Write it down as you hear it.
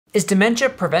Is dementia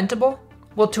preventable?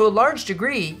 Well, to a large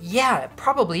degree, yeah, it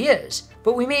probably is.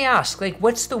 But we may ask,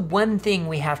 what's the one thing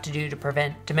we have to do to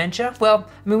prevent dementia? Well,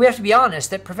 we have to be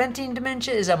honest that preventing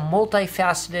dementia is a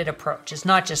multifaceted approach. It's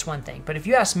not just one thing. But if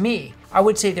you ask me, I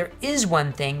would say there is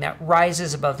one thing that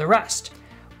rises above the rest.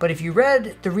 But if you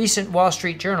read the recent Wall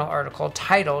Street Journal article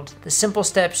titled "The Simple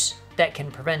Steps That Can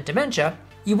Prevent Dementia,"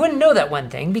 you wouldn't know that one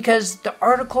thing because the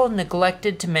article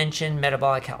neglected to mention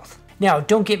metabolic health. Now,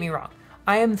 don't get me wrong.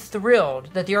 I am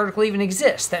thrilled that the article even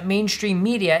exists, that mainstream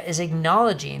media is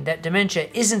acknowledging that dementia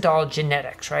isn't all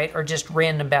genetics, right? Or just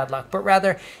random bad luck, but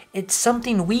rather it's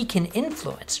something we can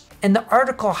influence. And the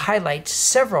article highlights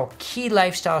several key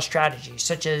lifestyle strategies,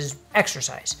 such as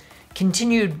exercise,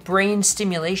 continued brain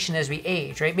stimulation as we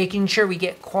age, right? Making sure we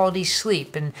get quality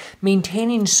sleep and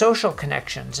maintaining social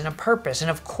connections and a purpose,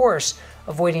 and of course,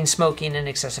 avoiding smoking and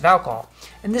excessive alcohol.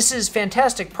 And this is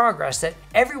fantastic progress that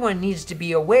everyone needs to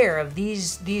be aware of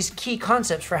these key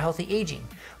concepts for healthy aging.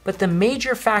 But the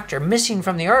major factor missing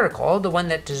from the article, the one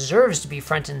that deserves to be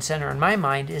front and center in my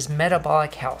mind, is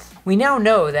metabolic health. We now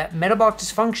know that metabolic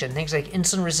dysfunction, things like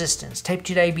insulin resistance, type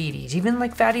 2 diabetes, even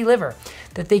like fatty liver,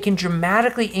 that they can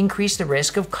dramatically increase the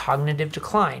risk of cognitive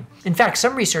decline. In fact,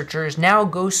 some researchers now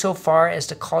go so far as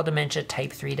to call dementia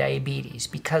type 3 diabetes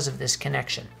because of this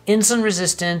connection. Insulin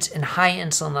resistance and high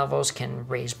insulin levels can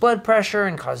raise blood pressure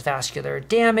and cause vascular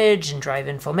damage and drive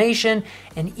inflammation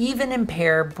and even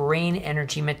impair brain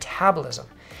energy metabolism.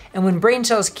 And when brain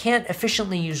cells can't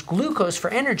efficiently use glucose for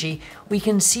energy, we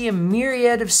can see a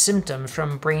myriad of symptoms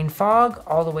from brain fog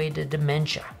all the way to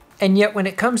dementia. And yet when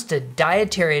it comes to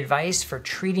dietary advice for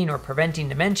treating or preventing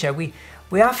dementia, we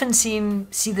often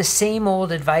see the same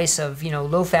old advice of,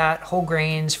 low fat, whole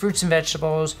grains, fruits and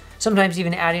vegetables, sometimes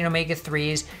even adding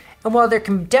omega-3s. And while there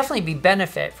can definitely be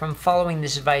benefit from following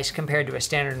this advice compared to a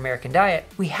standard American diet,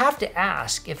 we have to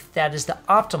ask if that is the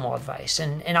optimal advice.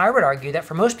 And I would argue that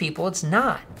for most people, it's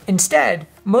not. Instead,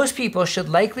 most people should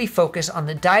likely focus on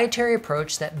the dietary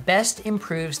approach that best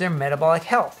improves their metabolic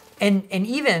health. And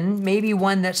even maybe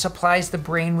one that supplies the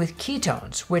brain with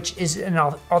ketones, which is an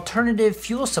alternative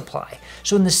fuel supply.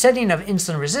 So in the setting of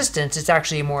insulin resistance, it's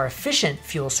actually a more efficient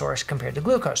fuel source compared to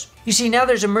glucose. You see, now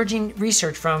there's emerging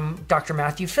research from Dr.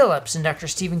 Matthew Phillips and Dr.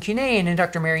 Stephen Cunnane and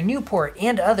Dr. Mary Newport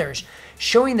and others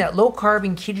showing that low-carb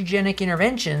and ketogenic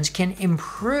interventions can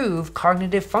improve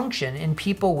cognitive function in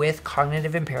people with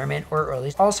cognitive impairment or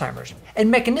early Alzheimer's.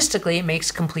 And mechanistically, it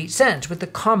makes complete sense with the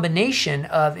combination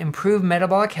of improved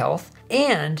metabolic health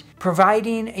and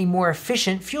providing a more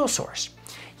efficient fuel source.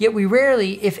 Yet we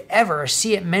rarely, if ever,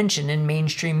 see it mentioned in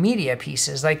mainstream media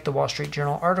pieces like the Wall Street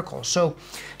Journal article. So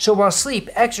while sleep,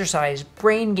 exercise,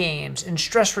 brain games, and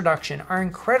stress reduction are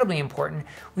incredibly important,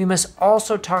 we must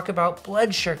also talk about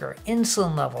blood sugar,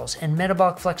 insulin levels, and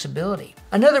metabolic flexibility.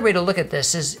 Another way to look at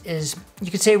this is you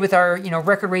could say with our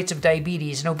record rates of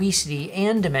diabetes and obesity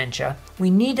and dementia, we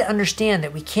need to understand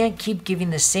that we can't keep giving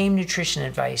the same nutrition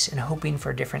advice and hoping for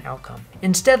a different outcome.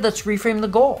 Instead, let's reframe the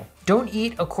goal. Don't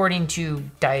eat according to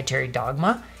dietary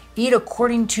dogma. Eat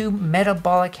according to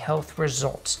metabolic health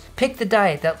results. Pick the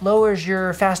diet that lowers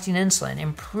your fasting insulin,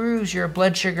 improves your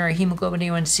blood sugar and hemoglobin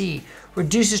A1C,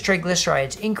 reduces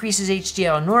triglycerides, increases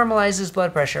HDL, normalizes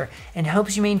blood pressure, and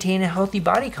helps you maintain a healthy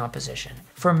body composition.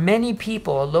 For many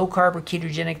people, low-carb or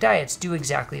ketogenic diets do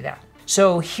exactly that.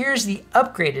 So here's the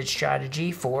upgraded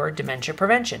strategy for dementia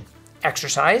prevention.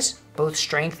 Exercise, both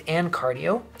strength and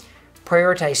cardio.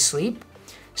 Prioritize sleep.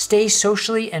 Stay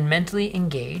socially and mentally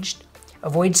engaged.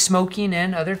 Avoid smoking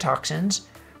and other toxins.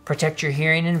 Protect your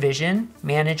hearing and vision.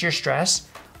 Manage your stress.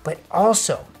 But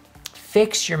also,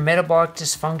 fix your metabolic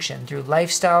dysfunction through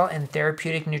lifestyle and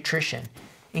therapeutic nutrition,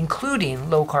 including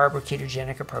low-carb or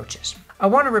ketogenic approaches. I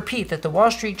want to repeat that the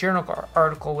Wall Street Journal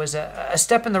article was a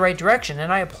step in the right direction,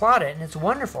 and I applaud it, and it's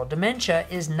wonderful. Dementia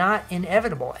is not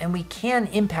inevitable, and we can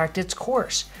impact its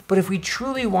course. But if we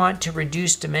truly want to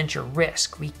reduce dementia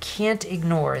risk, we can't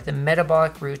ignore the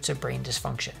metabolic roots of brain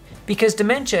dysfunction. Because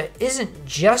dementia isn't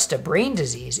just a brain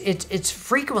disease, it's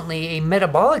frequently a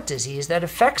metabolic disease that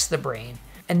affects the brain,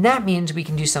 and that means we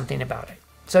can do something about it.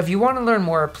 So if you want to learn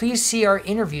more, please see our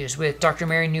interviews with Dr.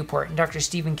 Mary Newport and Dr.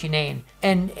 Stephen Cunnane.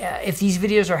 And if these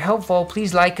videos are helpful,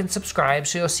 please like and subscribe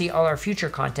so you'll see all our future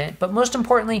content. But most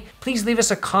importantly, please leave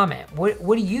us a comment. What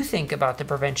do you think about the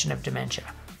prevention of dementia?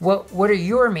 What are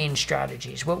your main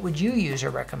strategies? What would you use or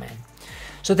recommend?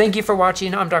 So thank you for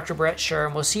watching. I'm Dr. Bret Scher,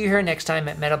 and we'll see you here next time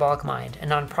at Metabolic Mind, a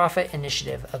nonprofit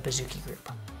initiative of Bazooki Group.